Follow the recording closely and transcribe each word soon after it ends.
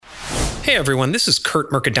Hey everyone, this is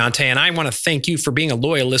Kurt Mercadante, and I want to thank you for being a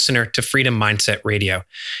loyal listener to Freedom Mindset Radio.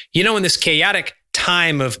 You know, in this chaotic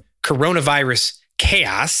time of coronavirus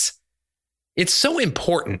chaos, it's so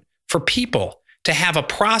important for people to have a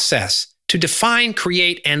process to define,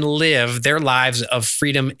 create, and live their lives of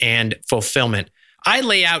freedom and fulfillment. I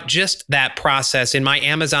lay out just that process in my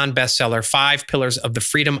Amazon bestseller, 5 Pillars of the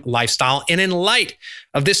Freedom Lifestyle. And in light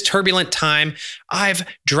of this turbulent time, I've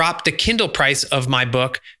dropped the Kindle price of my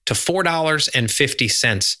book to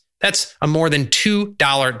 $4.50. That's a more than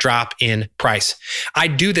 $2 drop in price. I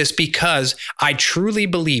do this because I truly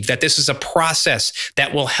believe that this is a process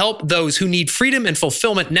that will help those who need freedom and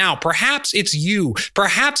fulfillment now. Perhaps it's you.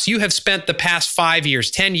 Perhaps you have spent the past 5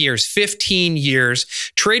 years, 10 years, 15 years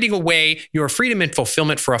trading away your freedom and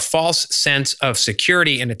fulfillment for a false sense of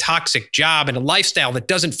security and a toxic job and a lifestyle that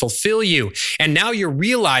doesn't fulfill you. And now you're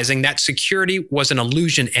realizing that security was an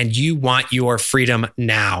illusion and you want your freedom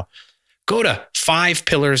now. Go to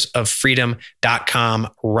 5pillarsoffreedom.com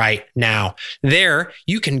right now. There,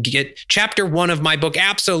 you can get chapter 1 of my book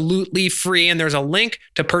absolutely free, and there's a link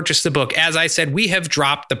to purchase the book. As I said, we have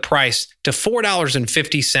dropped the price to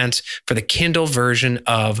 $4.50 for the Kindle version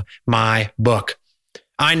of my book.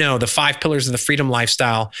 I know the 5 Pillars of the Freedom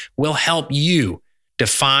Lifestyle will help you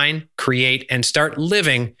define, create, and start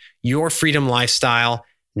living your freedom lifestyle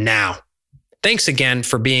now. Thanks again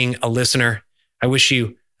for being a listener. I wish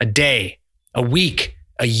you a day, a week,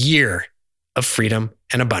 a year of freedom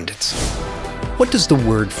and abundance. What does the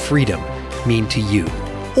word freedom mean to you?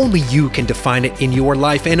 Only you can define it in your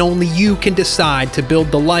life, and only you can decide to build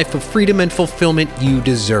the life of freedom and fulfillment you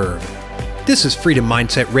deserve. This is Freedom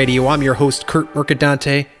Mindset Radio. I'm your host, Kurt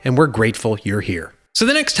Mercadante, and we're grateful you're here. So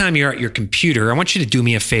the next time you're at your computer, I want you to do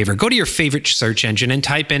me a favor. Go to your favorite search engine and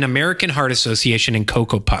type in American Heart Association and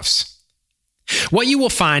Cocoa Puffs. What you will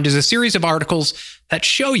find is a series of articles that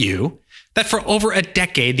show you that for over a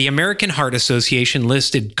decade, the American Heart Association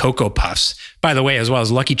listed Cocoa Puffs, by the way, as well as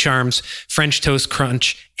Lucky Charms, French Toast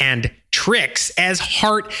Crunch, and Trix as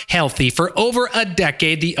heart healthy. For over a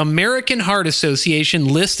decade, the American Heart Association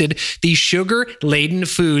listed these sugar-laden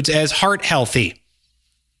foods as heart healthy.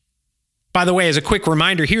 By the way, as a quick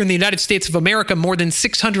reminder, here in the United States of America, more than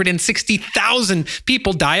 660,000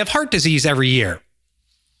 people die of heart disease every year.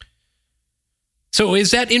 So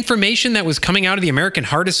is that information that was coming out of the American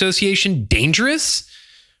Heart Association dangerous?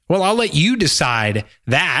 Well, I'll let you decide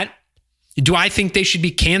that. Do I think they should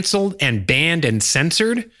be canceled and banned and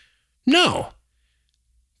censored? No.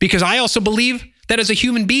 Because I also believe that as a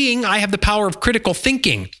human being, I have the power of critical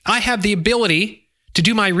thinking. I have the ability to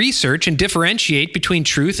do my research and differentiate between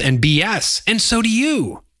truth and BS. And so do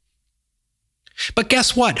you. But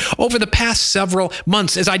guess what? Over the past several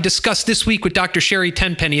months, as I discussed this week with Dr. Sherry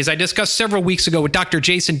Tenpenny, as I discussed several weeks ago with Dr.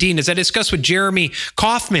 Jason Dean, as I discussed with Jeremy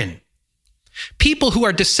Kaufman, people who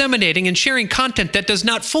are disseminating and sharing content that does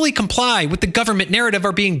not fully comply with the government narrative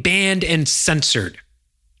are being banned and censored.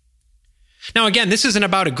 Now, again, this isn't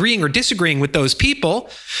about agreeing or disagreeing with those people,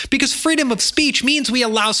 because freedom of speech means we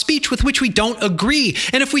allow speech with which we don't agree.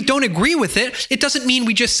 And if we don't agree with it, it doesn't mean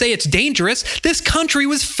we just say it's dangerous. This country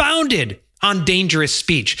was founded on dangerous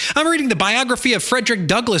speech. I'm reading the biography of Frederick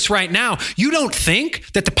Douglass right now. You don't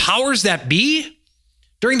think that the powers that be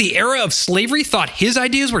during the era of slavery thought his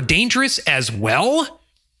ideas were dangerous as well?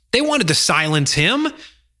 They wanted to silence him.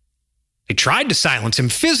 They tried to silence him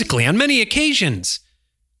physically on many occasions.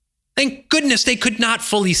 Thank goodness they could not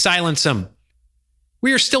fully silence him.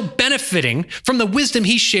 We are still benefiting from the wisdom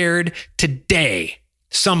he shared today,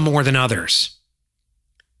 some more than others.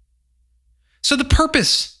 So the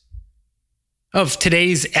purpose of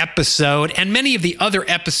today's episode and many of the other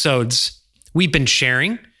episodes we've been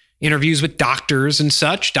sharing, interviews with doctors and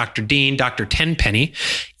such, Dr. Dean, Dr. Tenpenny,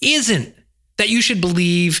 isn't that you should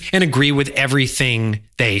believe and agree with everything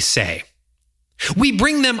they say. We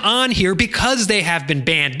bring them on here because they have been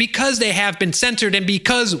banned, because they have been censored, and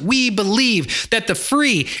because we believe that the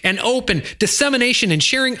free and open dissemination and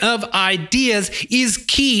sharing of ideas is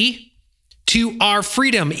key to our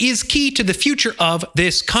freedom, is key to the future of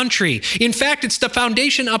this country. In fact, it's the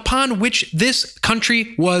foundation upon which this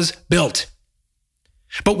country was built.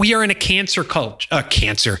 But we are in a cancel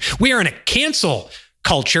culture, We are in a cancel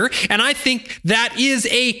culture, and I think that is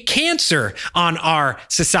a cancer on our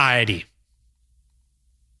society.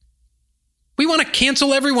 We want to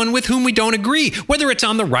cancel everyone with whom we don't agree, whether it's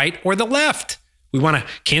on the right or the left. We want to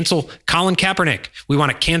cancel Colin Kaepernick. We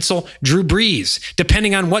want to cancel Drew Brees,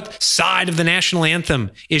 depending on what side of the national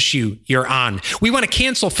anthem issue you're on. We want to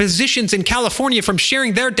cancel physicians in California from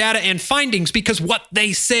sharing their data and findings because what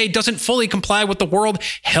they say doesn't fully comply with the World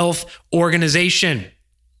Health Organization.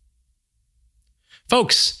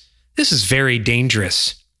 Folks, This is very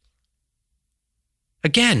dangerous.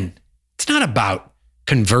 Again, it's not about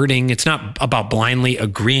converting. It's not about blindly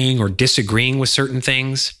agreeing or disagreeing with certain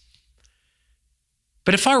things.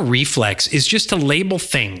 But if our reflex is just to label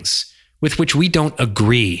things with which we don't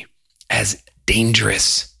agree as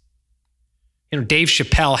dangerous. Dave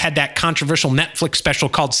Chappelle had that controversial Netflix special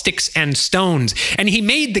called Sticks and Stones, and he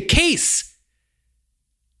made the case.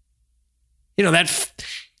 That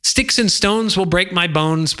sticks and stones will break my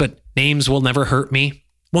bones, but names will never hurt me.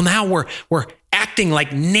 Well, now we're acting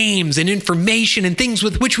like names and information and things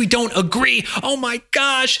with which we don't agree. Oh my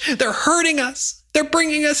gosh, they're hurting us. They're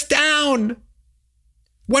bringing us down.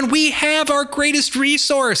 When we have our greatest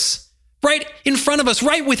resource right in front of us,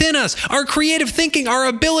 right within us, our creative thinking, our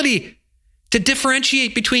ability to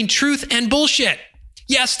differentiate between truth and bullshit.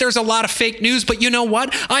 Yes, there's a lot of fake news, but you know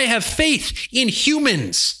what? I have faith in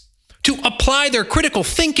humans to apply their critical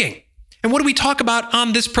thinking. And what do we talk about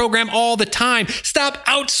on this program all the time? Stop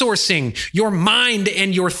outsourcing your mind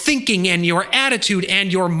and your thinking and your attitude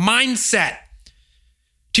and your mindset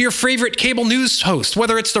to your favorite cable news host,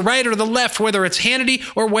 whether it's the right or the left, whether it's Hannity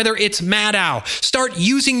or whether it's Maddow. Start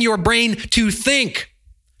using your brain to think.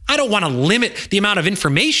 I don't want to limit the amount of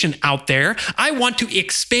information out there. I want to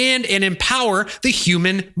expand and empower the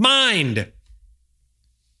human mind.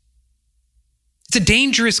 It's a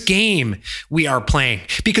dangerous game we are playing,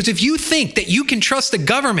 because if you think that you can trust the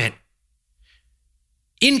government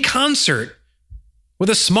in concert with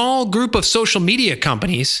a small group of social media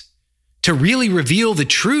companies to really reveal the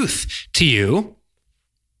truth to you,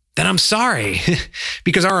 then I'm sorry,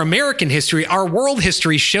 because our American history, our world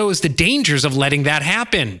history shows the dangers of letting that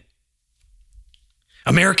happen.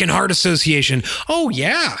 American Heart Association. Oh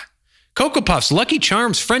yeah. Cocoa Puffs, Lucky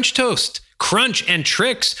Charms, French Toast, Crunch, and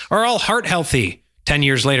Trix are all heart healthy. 10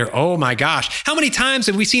 years later, oh my gosh. How many times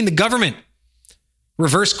have we seen the government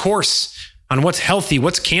reverse course on what's healthy,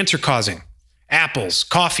 what's cancer causing? Apples,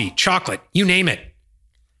 coffee, chocolate, you name it.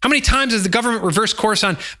 How many times has the government reversed course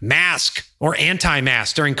on mask or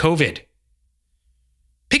anti-mask during COVID?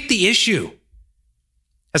 Pick the issue.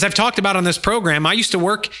 As I've talked about on this program, I used to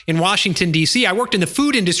work in Washington, D.C. I worked in the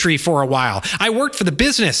food industry for a while. I worked for the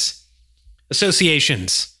business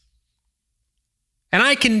associations. And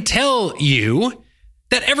I can tell you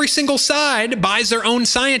that every single side buys their own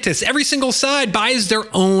scientists. Every single side buys their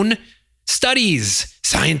own studies,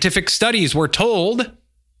 scientific studies, we're told.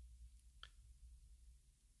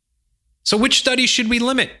 So which studies should we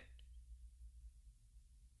limit?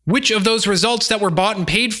 Which of those results that were bought and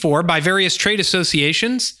paid for by various trade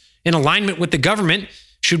associations in alignment with the government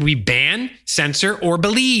should we ban, censor, or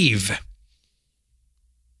believe?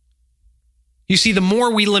 You see, the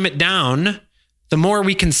more we limit down, the more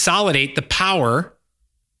we consolidate the power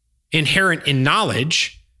inherent in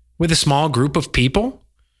knowledge with a small group of people,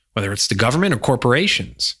 whether it's the government or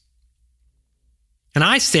corporations. And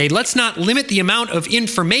I say, let's not limit the amount of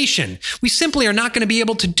information. We simply are not going to be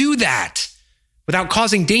able to do that without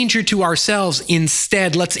causing danger to ourselves.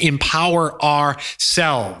 Instead, let's empower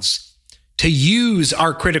ourselves to use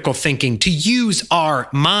our critical thinking, to use our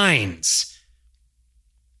minds,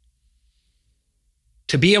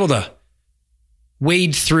 to be able to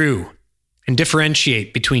wade through and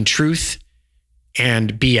differentiate between truth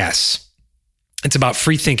and BS. It's about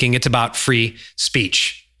free thinking. It's about free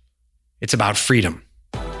speech. It's about freedom.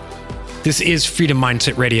 This is Freedom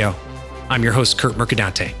Mindset Radio. I'm your host, Kurt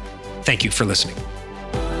Mercadante. Thank you for listening.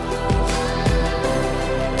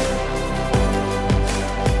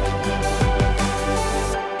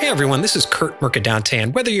 Hey everyone, this is Kurt Mercadante,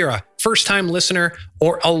 and whether you're a first-time listener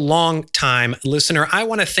or a long-time listener, I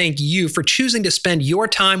want to thank you for choosing to spend your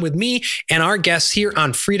time with me and our guests here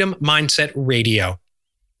on Freedom Mindset Radio.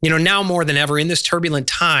 Now more than ever in this turbulent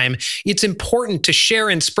time, it's important to share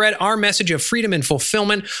and spread our message of freedom and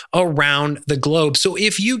fulfillment around the globe. So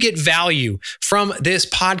if you get value from this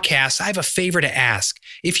podcast, I have a favor to ask.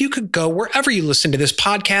 If you could go wherever you listen to this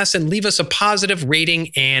podcast and leave us a positive rating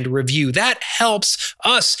and review, that helps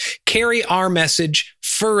us carry our message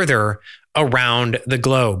further around the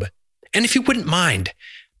globe. And if you wouldn't mind,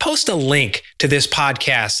 post a link to this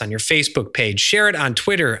podcast on your Facebook page, share it on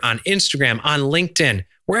Twitter, on Instagram, on LinkedIn,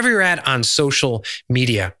 wherever you're at on social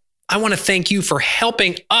media. I want to thank you for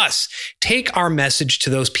helping us take our message to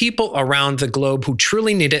those people around the globe who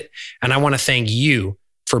truly need it. And I want to thank you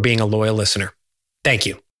for being a loyal listener. Thank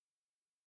you.